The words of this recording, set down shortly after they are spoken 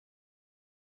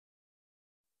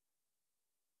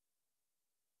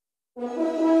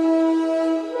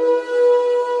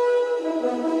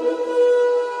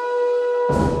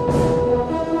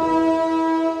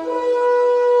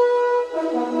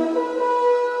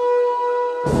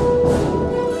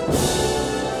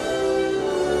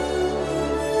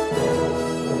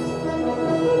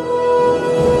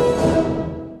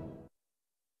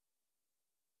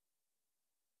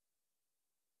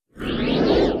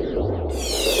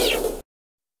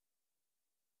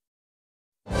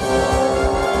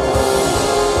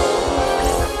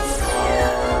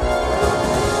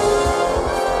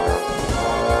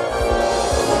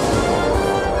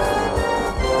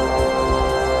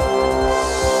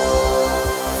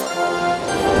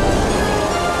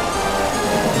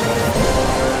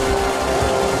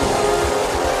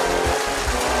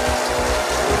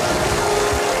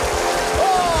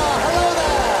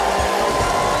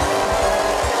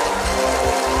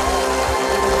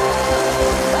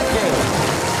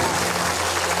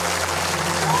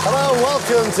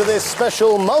Welcome to this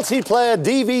special multiplayer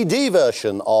DVD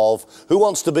version of Who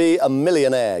Wants to Be a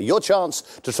Millionaire? Your chance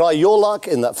to try your luck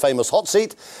in that famous hot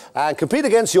seat and compete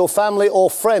against your family or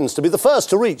friends to be the first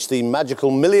to reach the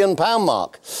magical £1 million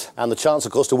mark. And the chance,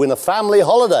 of course, to win a family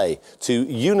holiday to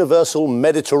Universal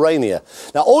Mediterranea.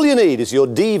 Now, all you need is your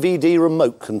DVD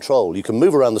remote control. You can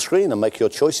move around the screen and make your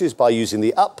choices by using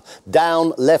the up,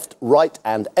 down, left, right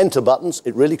and enter buttons.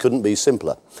 It really couldn't be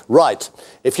simpler. Right,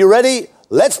 if you're ready,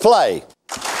 let's play.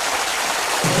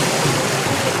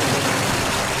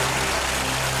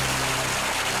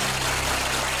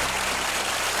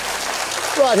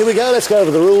 Right, here we go. Let's go over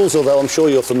the rules, although I'm sure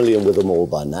you're familiar with them all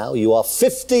by now. You are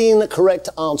 15 correct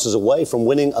answers away from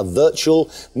winning a virtual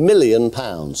 £1 million.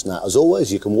 Now, as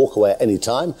always, you can walk away at any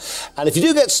time. And if you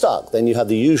do get stuck, then you have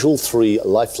the usual 3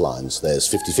 lifelines. There's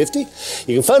 50-50.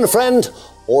 You can phone a friend,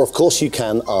 or, of course, you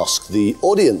can ask the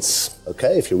audience.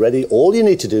 OK, if you're ready, all you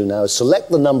need to do now is select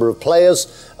the number of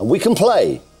players, and we can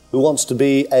play Who Wants to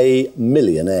Be a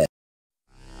Millionaire?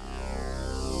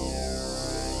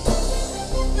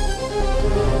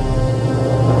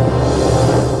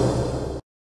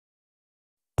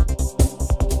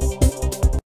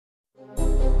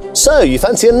 So, you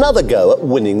fancy another go at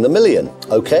winning the million?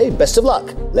 OK, best of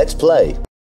luck. Let's play.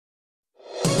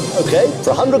 OK,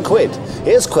 for £100,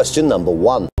 here's question number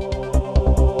 1.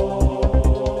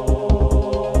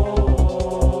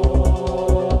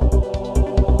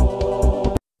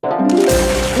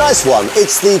 Nice one,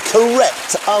 it's the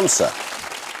correct answer.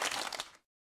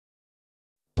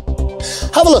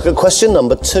 Have a look at question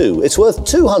number 2. It's worth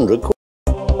 £200.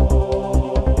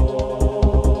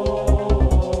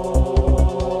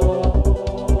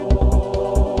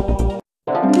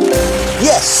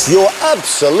 Yes, you're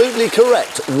absolutely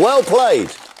correct. Well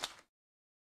played.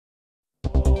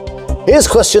 Here's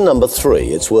question number 3.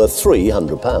 It's worth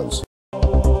 £300.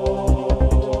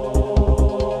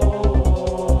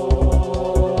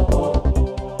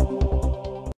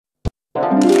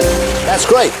 That's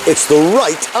great. It's the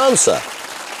right answer.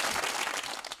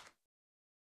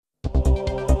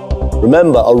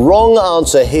 Remember, a wrong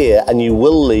answer here and you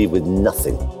will leave with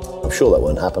nothing. I'm sure that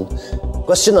won't happen.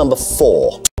 Question number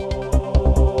 4.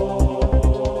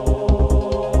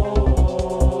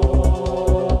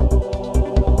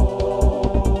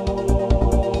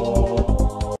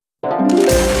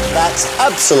 That's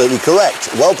absolutely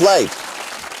correct. Well played.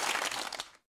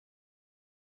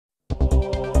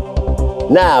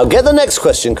 Now, get the next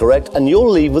question correct and you'll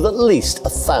leave with at least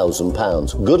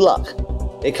 £1,000. Good luck.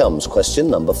 Here comes question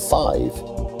number 5.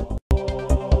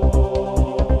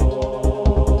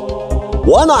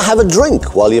 Why not have a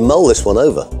drink while you mull this one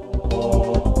over?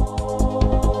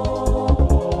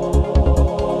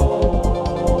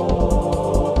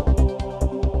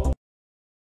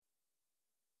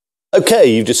 OK,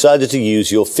 you've decided to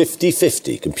use your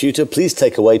 50-50. Computer, please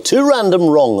take away 2 random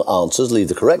wrong answers, leave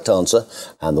the correct answer,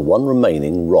 and the 1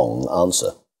 remaining wrong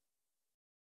answer.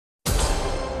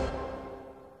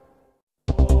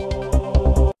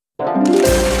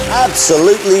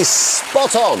 Absolutely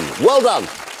spot on. Well done.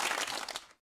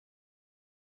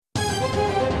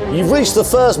 You've reached the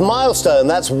first milestone.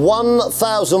 That's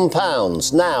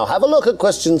 £1,000. Now, have a look at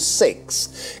question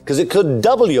 6, because it could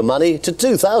double your money to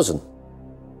 £2,000.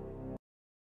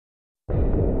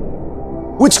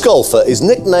 Which golfer is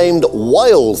nicknamed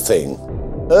Wild Thing?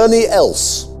 Ernie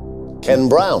Els, Ken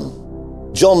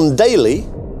Brown, John Daly,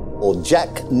 or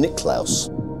Jack Nicklaus?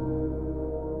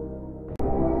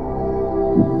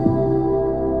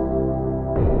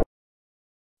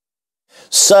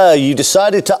 So, you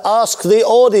decided to ask the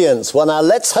audience. Well, now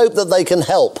let's hope that they can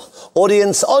help.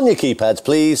 Audience, on your keypads,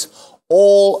 please.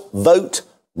 All vote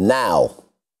now.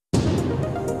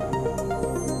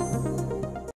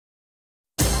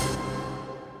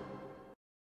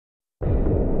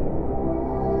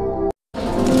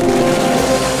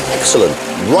 Excellent.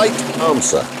 Right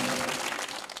answer.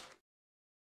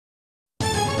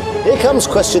 Here comes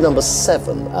question number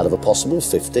 7 out of a possible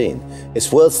 15.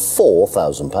 It's worth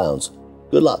 £4,000.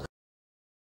 Good luck.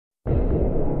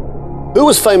 Who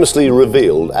was famously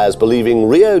revealed as believing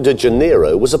Rio de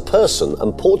Janeiro was a person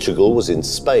and Portugal was in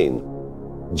Spain?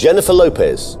 Jennifer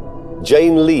Lopez,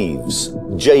 Jane Leeves,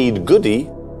 Jade Goody,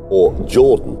 or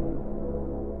Jordan?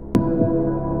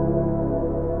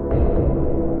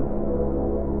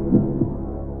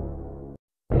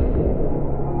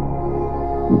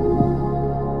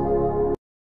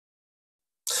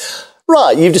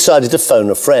 Right, you've decided to phone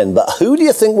a friend, but who do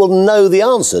you think will know the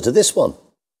answer to this one?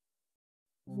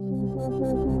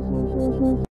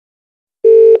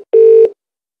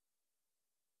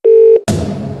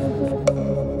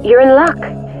 You're in luck.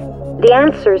 The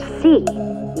answer's C.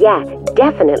 Yeah,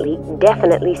 definitely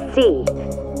C.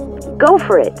 Go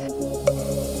for it.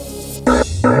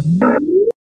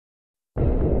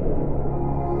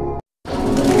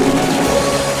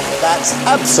 That's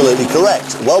absolutely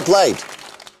correct. Well played.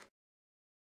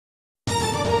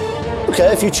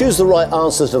 Okay, if you choose the right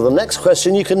answer to the next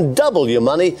question, you can double your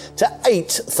money to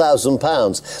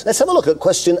 £8,000. Let's have a look at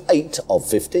question 8 of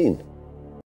 15.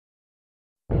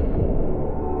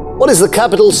 What is the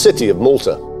capital city of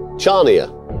Malta?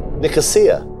 Chania,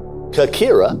 Nicosia,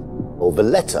 Kerkyra, or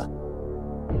Valletta?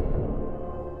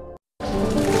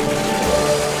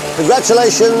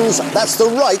 Congratulations, that's the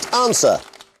right answer.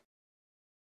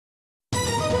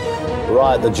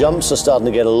 Right, the jumps are starting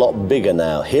to get a lot bigger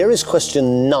now. Here is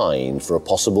question 9 for a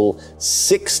possible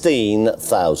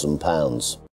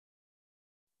 £16,000.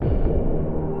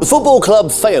 The football club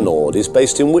Feyenoord is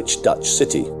based in which Dutch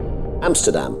city?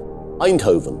 Amsterdam,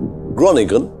 Eindhoven,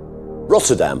 Groningen,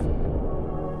 Rotterdam.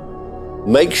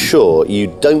 Make sure you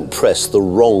don't press the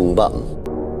wrong button.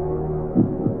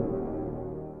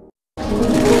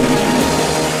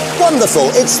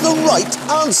 Wonderful, it's the right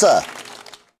answer.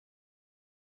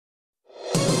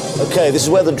 Okay, this is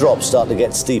where the drops start to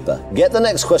get steeper. Get the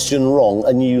next question wrong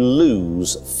and you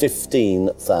lose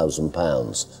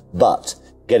 £15,000. But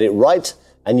get it right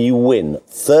and you win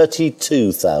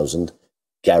 £32,000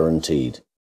 guaranteed.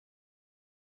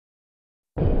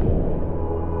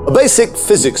 A basic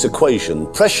physics equation,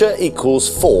 pressure equals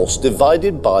force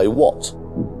divided by what?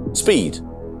 Speed,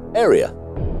 area,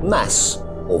 mass,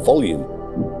 or volume?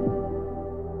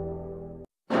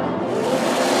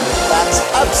 That's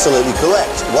absolutely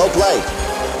correct. Well played.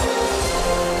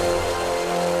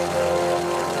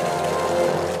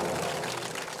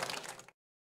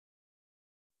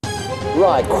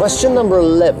 Right, question number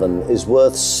 11 is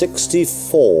worth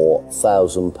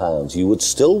 £64,000. You would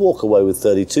still walk away with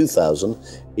 £32,000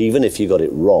 even if you got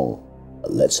it wrong.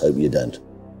 But let's hope you don't.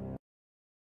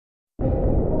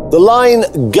 The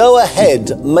line, "Go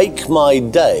ahead, make my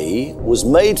day," was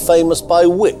made famous by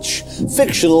which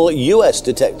fictional US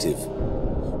detective?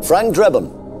 Frank Drebin,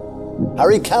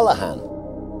 Harry Callahan,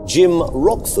 Jim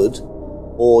Rockford,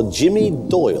 or Jimmy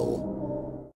Doyle?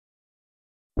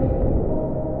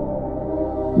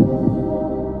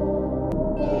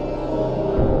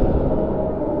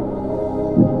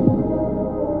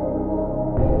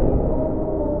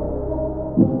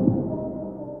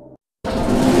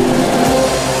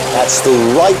 That's the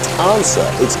right answer.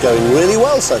 It's going really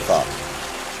well so far.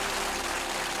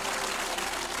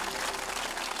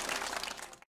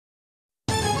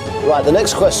 Right, the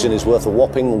next question is worth a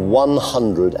whopping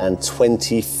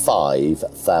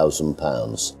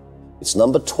 £125,000. It's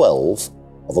number 12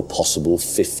 of a possible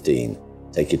 15.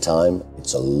 Take your time,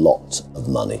 it's a lot of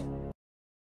money.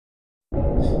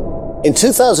 In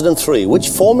 2003, which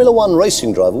Formula One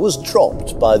racing driver was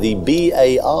dropped by the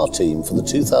BAR team for the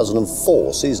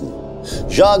 2004 season?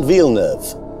 Jacques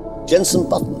Villeneuve, Jenson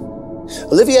Button,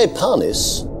 Olivier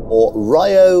Panis, or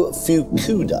Ryo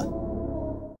Fukuda?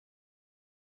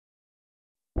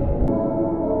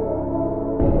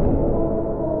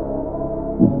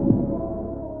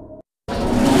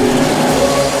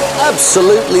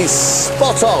 Absolutely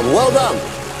spot on. Well done.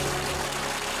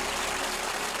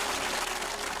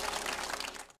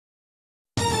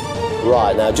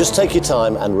 Right, now just take your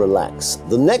time and relax.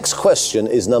 The next question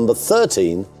is number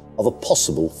 13 of a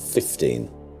possible 15.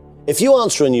 If you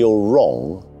answer and you're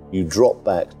wrong, you drop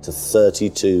back to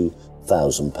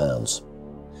 £32,000.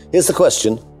 Here's the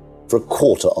question for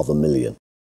 £250,000.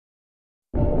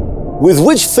 With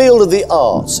which field of the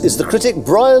arts is the critic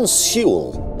Brian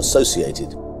Sewell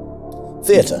associated?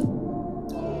 Theatre,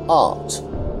 art,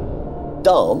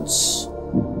 dance,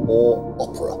 or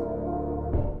opera?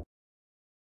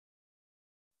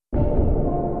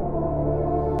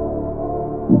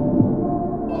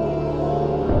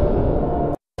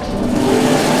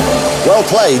 Well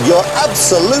played. You're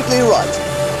absolutely right.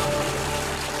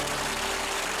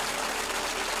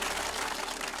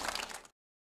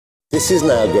 This is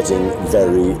now getting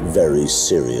very, very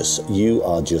serious. You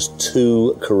are just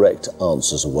 2 correct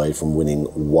answers away from winning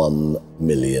 £1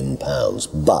 million.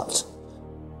 But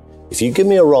if you give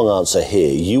me a wrong answer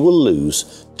here, you will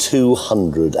lose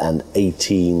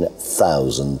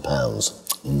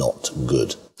 £218,000. Not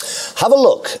good. Have a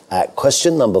look at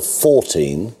question number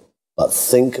 14, but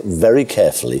think very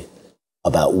carefully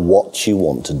about what you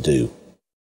want to do.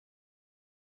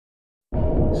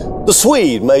 The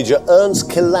Swede, Major Ernst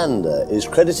Kilander, is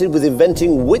credited with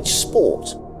inventing which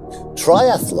sport?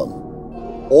 Triathlon,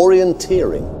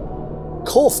 orienteering,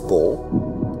 korfball,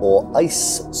 or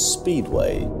ice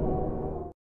speedway?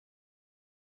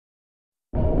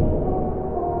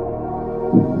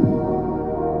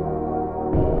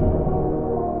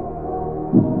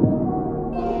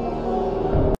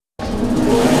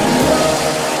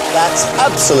 That's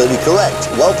absolutely correct.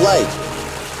 Well played.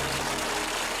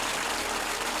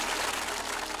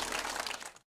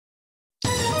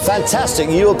 Fantastic.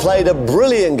 You have played a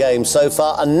brilliant game so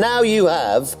far, and now you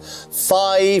have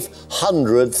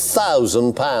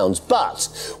 £500,000. But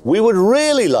we would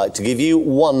really like to give you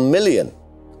 £1 million.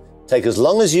 Take as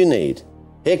long as you need.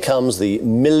 Here comes the £1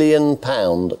 million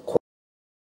question.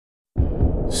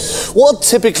 What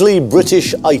typically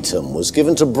British item was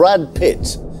given to Brad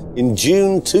Pitt in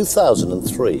June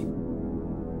 2003?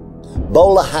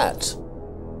 Bowler hat,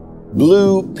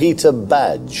 Blue Peter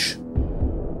badge,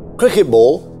 cricket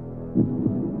ball,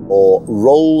 or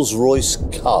Rolls-Royce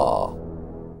car?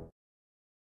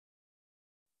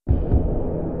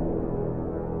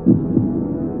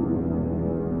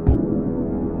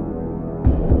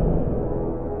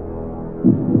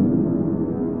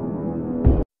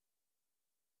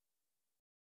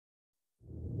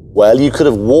 Well, you could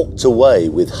have walked away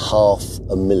with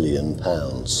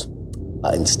 £500,000.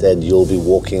 But instead, you'll be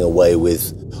walking away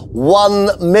with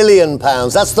 £1 million.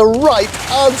 That's the right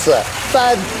answer.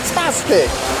 Fantastic.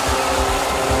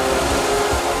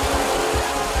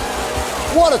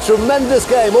 What a tremendous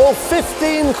game. All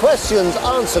 15 questions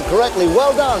answered correctly.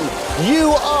 Well done.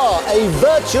 You are a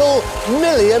virtual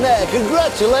millionaire.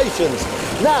 Congratulations.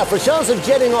 Now, for a chance of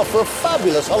jetting off for a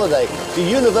fabulous holiday to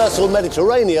Universal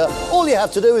Mediterranea, all you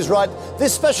have to do is write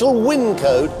this special win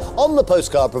code on the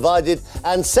postcard provided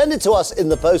and send it to us in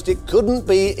the post. It couldn't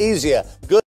be easier.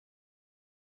 Good.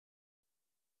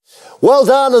 Well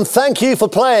done, and thank you for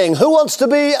playing Who Wants to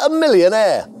Be a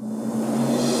Millionaire?